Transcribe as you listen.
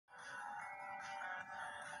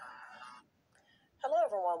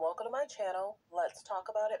everyone, welcome to my channel. Let's talk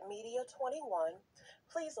about it Media 21.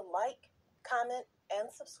 Please like, comment, and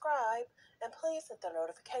subscribe, and please hit the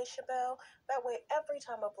notification bell. That way every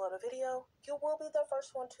time I upload a video, you will be the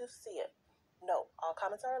first one to see it. Note, all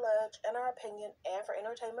comments are alleged and our opinion and for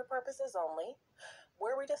entertainment purposes only,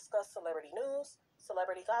 where we discuss celebrity news,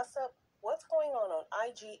 celebrity gossip, what's going on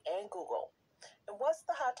IG and Google, and what's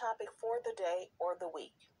the hot topic for the day or the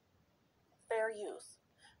week. Fair use.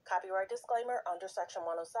 Copyright disclaimer under Section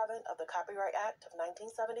 107 of the Copyright Act of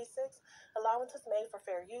 1976. Allowance is made for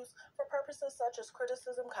fair use for purposes such as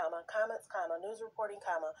criticism, comments, news reporting,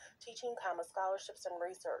 teaching, scholarships, and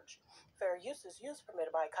research. Fair use is use permitted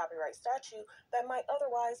by copyright statute that might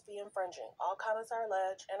otherwise be infringing. All comments are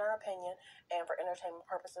alleged in our opinion and for entertainment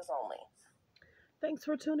purposes only. Thanks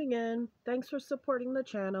for tuning in. Thanks for supporting the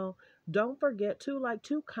channel. Don't forget to like,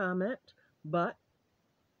 to comment, but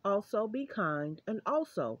also be kind, and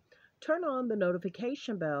also turn on the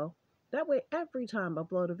notification bell. That way every time I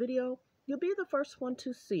upload a video, you'll be the first one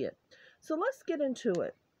to see it. So let's get into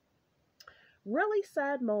it. Really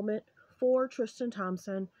sad moment for Tristan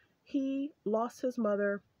Thompson. He lost his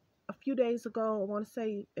mother a few days ago. I want to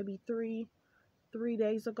say maybe 4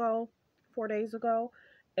 days ago.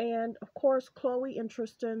 And of course, Khloe and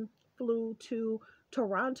Tristan flew to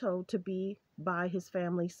Toronto to be by his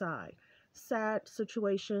family's side. Sad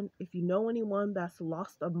situation. If you know anyone that's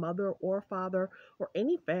lost a mother or father or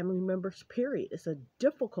any family members, period, it's a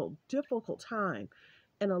difficult time.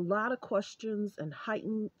 And a lot of questions and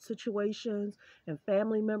heightened situations, and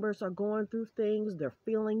family members are going through things, they're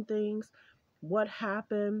feeling things. What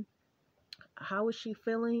happened? How is she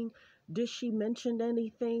feeling? Did she mention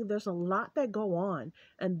anything? There's a lot that go on.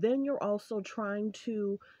 And then you're also trying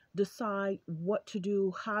to decide what to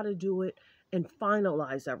do, how to do it, and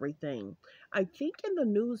finalize everything. I think in the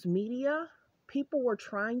news media, people were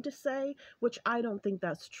trying to say, which I don't think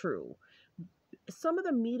that's true. Some of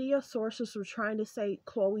the media sources were trying to say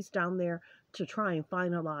Khloe's down there to try and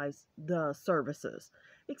finalize the services.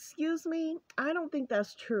 Excuse me, I don't think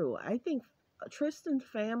that's true. I think Tristan's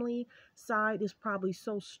family side is probably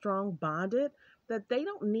so strong bonded that they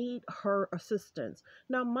don't need her assistance.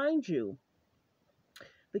 Now, mind you,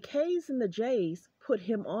 the K's and the J's put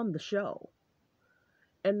him on the show.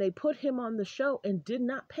 And they put him on the show and did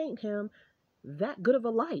not paint him that good of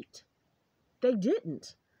a light. They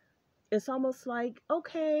didn't. It's almost like,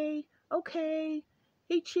 okay,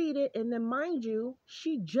 he cheated. And then, mind you,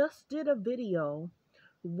 she just did a video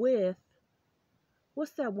with,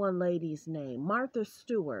 what's that one lady's name? Martha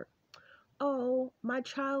Stewart. Oh, my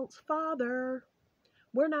child's father.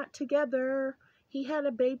 We're not together. He had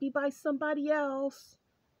a baby by somebody else.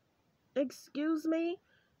 Excuse me?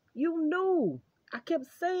 You knew. I kept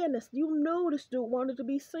saying this. You knew this dude wanted to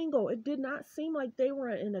be single. It did not seem like they were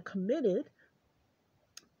in a committed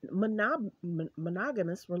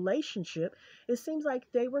monogamous relationship. It seems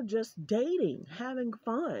like they were just dating, having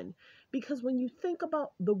fun. Because when you think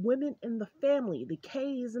about the women in the family, the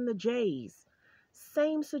K's and the J's,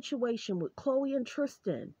 same situation with Khloe and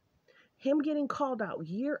Tristan. Him getting called out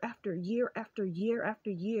year after year after year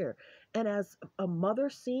after year. And as a mother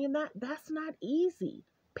seeing that, that's not easy.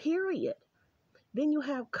 Period. Then you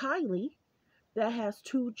have KYLIE that has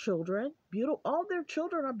 2 children. All their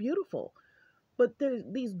children are beautiful. But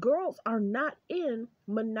these girls are not in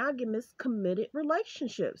monogamous committed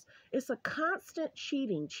relationships. It's a constant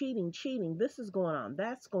cheating. This is going on.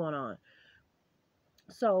 That's going on.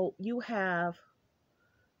 So you have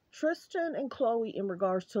Tristan and Khloe in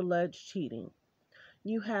regards to alleged cheating.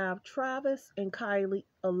 You have Travis and Kylie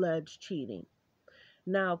alleged cheating.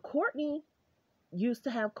 Now, Kourtney used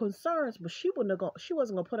to have concerns, but she wasn't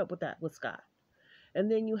gonna put up with that with Scott.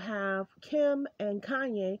 And then you have Kim and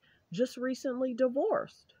Kanye just recently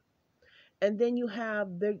divorced. And then you have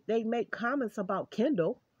they make comments about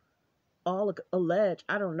KENDELL, all alleged.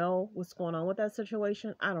 I don't know what's going on with that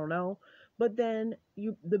situation. I don't know. But then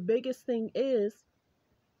the biggest thing is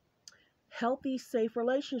healthy, safe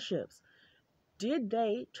relationships. Did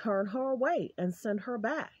they turn her away and send her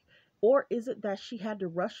back? Or is it that she had to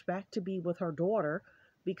rush back to be with her daughter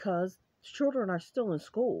because children are still in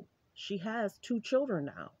school? She has 2 children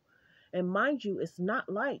now. And mind you, it's not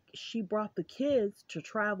like she brought the kids to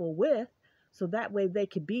travel with so that way they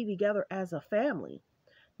could be together as a family.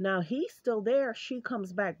 Now he's still there. She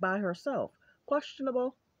comes back by herself.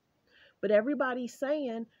 Questionable. But everybody's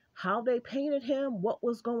saying how they painted him, what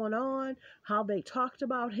was going on, how they talked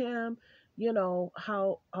about him, you know,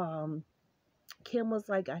 how Kim was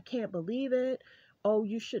like, I can't believe it. Oh,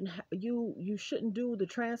 you shouldn't you shouldn't do the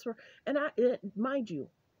transfer. And mind you,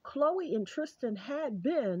 Khloe and Tristan had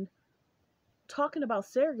been talking about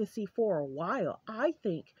surrogacy for a while. I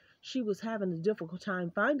think she was having a difficult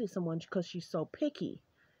time finding someone because she's so picky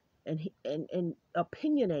and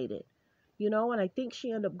opinionated, and I think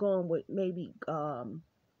she ended up going with maybe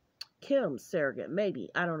Kim's surrogate, maybe.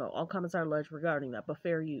 I don't know. All comments are alleged regarding that, but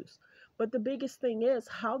fair use. But the biggest thing is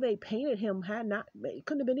how they painted him it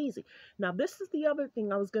couldn't have been easy. Now, this is the other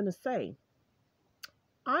thing I was going to say.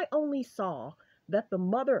 I only saw that the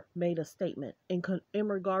mother made a statement in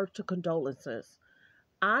regards to condolences.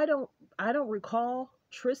 I don't recall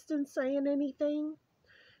Tristan saying anything.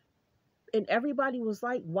 And everybody was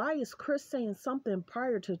like, why is Kris saying something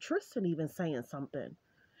prior to Tristan even saying something?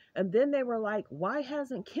 And then they were like, why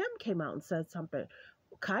hasn't Kim came out and said something?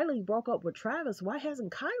 Kylie broke up with Travis. Why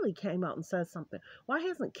hasn't Kylie came out and said something? Why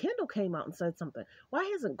hasn't Kendall came out and said something? Why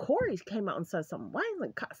hasn't Corey came out and said something? Why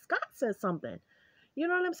hasn't Scott said something? You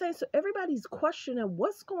know what I'm saying? So everybody's questioning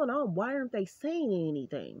what's going on. Why aren't they saying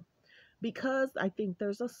anything? Because I think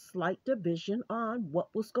there's a slight division on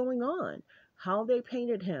what was going on, how they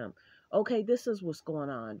painted him. Okay, this is what's going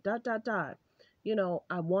on. ...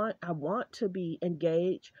 I want to be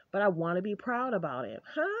engaged, but I want to be proud about it.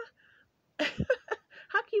 Huh?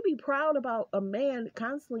 How can you be proud about a man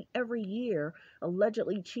constantly every year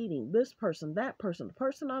allegedly cheating? This person, that person, the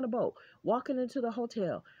person on a boat, walking into the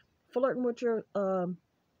hotel, flirting with your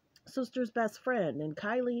sister's best friend, and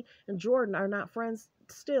Kylie and Jordan are not friends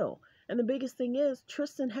still. And the biggest thing is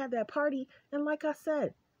Tristan had that party, and like I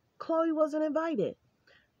said, Khloe wasn't invited.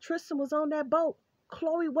 Tristan was on that boat.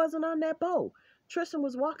 Khloe wasn't on that boat. Tristan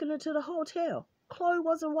was walking into the hotel. Khloe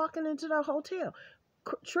wasn't walking into the hotel.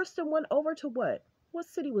 Tristan went over to what? What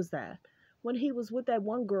city was that? When he was with that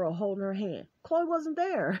one girl holding her hand. Khloe wasn't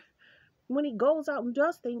there. When he goes out and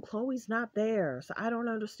does things, Khloe's not there. So I don't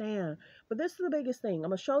understand. But this is the biggest thing. I'm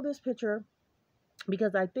going to show this picture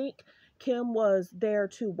because I think Kim was there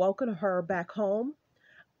to welcome her back home.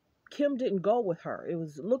 Kim didn't go with her.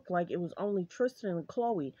 Looked like it was only Tristan and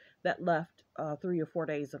Khloe that left 3 or 4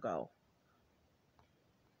 days ago.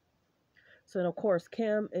 So, of course,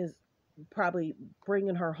 Kim is probably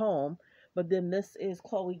bringing her home. But then this is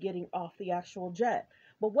Khloe getting off the actual jet.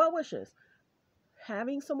 But well wishes.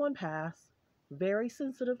 Having someone pass, very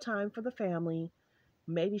sensitive time for the family.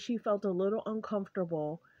 Maybe she felt a little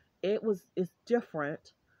uncomfortable. It's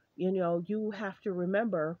different. You have to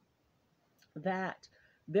remember that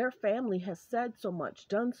their family has said so much,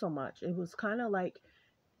 done so much. It was kind of like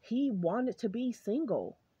he wanted to be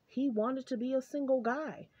single. He wanted to be a single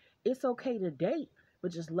guy. It's okay to date,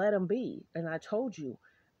 but just let him be. And I told you,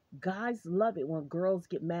 guys love it when girls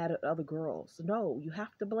get mad at other girls. No, you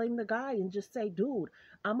have to blame the guy and just say, dude,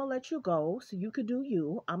 I'm going to let you go so you could do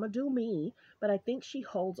you. I'm going to do me. But I think she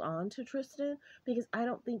holds on to Tristan because I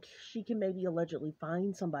don't think she can maybe allegedly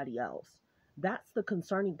find somebody else. That's the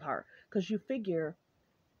concerning part, because you figure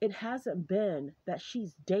it hasn't been that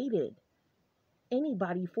she's dated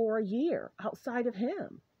anybody for a year outside of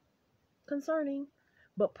him. Concerning.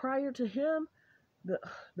 But prior to him,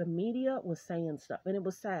 the media was saying stuff, and it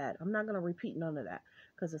was sad. I'm not going to repeat none of that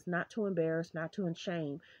because it's not to embarrass, not to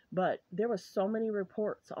shame, but there were so many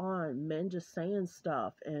reports on men just saying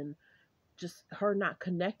stuff and just her not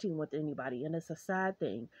connecting with anybody, and it's a sad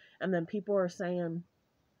thing. And then people are saying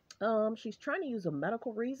she's trying to use a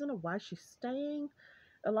medical reason of why she's staying.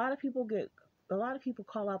 A lot of people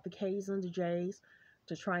call out the K's and the J's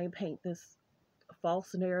to try and paint this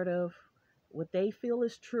false narrative, what they feel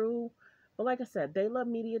is true. But like I said, they love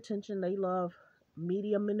media attention. They love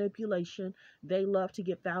media manipulation. They love to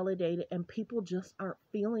get validated, and people just aren't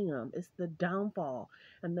feeling them. It's the downfall.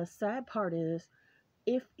 And the sad part is,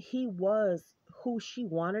 if he was who she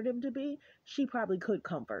wanted him to be, she probably could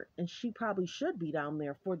comfort, and she probably should be down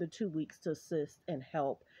there for the 2 weeks to assist and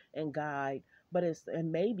help and guide. But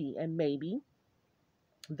maybe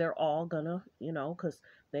they're all gonna, because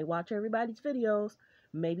they watch everybody's videos.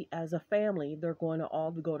 Maybe as a family, they're going to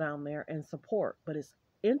all go down there and support. But it's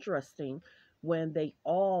interesting when they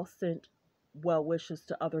all sent well wishes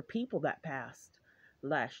to other people that passed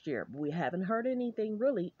last year. But we haven't heard anything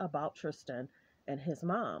really about Tristan and his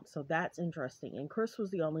mom. So that's interesting. And KRIS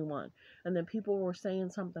was the only one. And then people were saying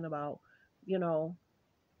something about, I'll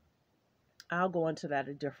go into that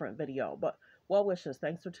in a different video. But well wishes.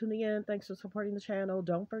 Thanks for tuning in. Thanks for supporting the channel.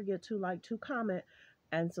 Don't forget to like, to comment,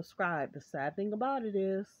 and subscribe. The sad thing about it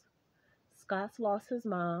is Scott's lost his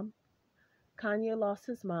mom. KANYE lost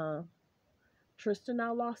his mom. Tristan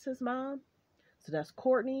now lost his mom. So that's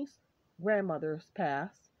KOURTNEY's grandmother's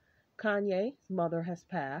passed. KANYE's mother has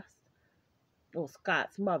passed. Well,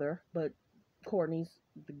 Scott's mother, but KOURTNEY's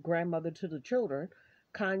the grandmother to the children.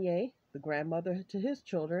 KANYE, the grandmother to his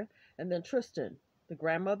children. And then Tristan, the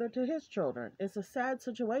grandmother to his children. It's a sad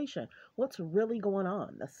situation. What's really going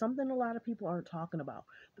on? That's something a lot of people aren't talking about.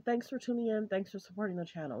 But thanks for tuning in. Thanks for supporting the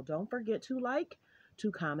channel. Don't forget to like, to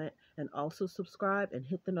comment, and also subscribe and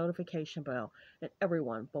hit the notification bell. And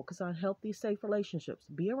everyone, focus on healthy, safe relationships.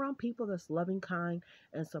 Be around people that's loving, kind,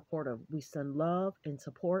 and supportive. We send love and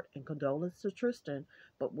support and condolence to Tristan,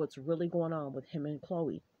 but what's really going on with him and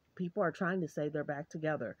Khloe? People are trying to say they're back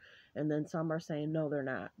together, and then some are saying no, they're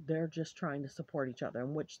not. They're just trying to support each other,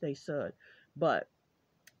 in which they should. But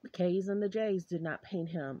the K's and the J's did not paint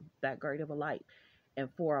him that great of a light. And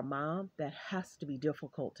for a mom, that has to be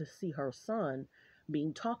difficult to see her son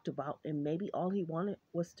being talked about, and maybe all he wanted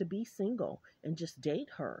was to be single and just date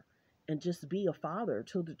her and just be a father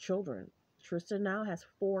to the children. Tristan now has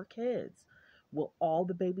 4 kids. Will all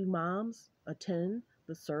the baby moms attend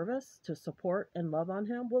the service to support and love on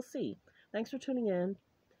him? We'll see. Thanks for tuning in.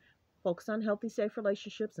 Focus on healthy, safe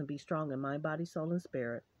relationships and be strong in mind, body, soul, and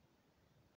spirit.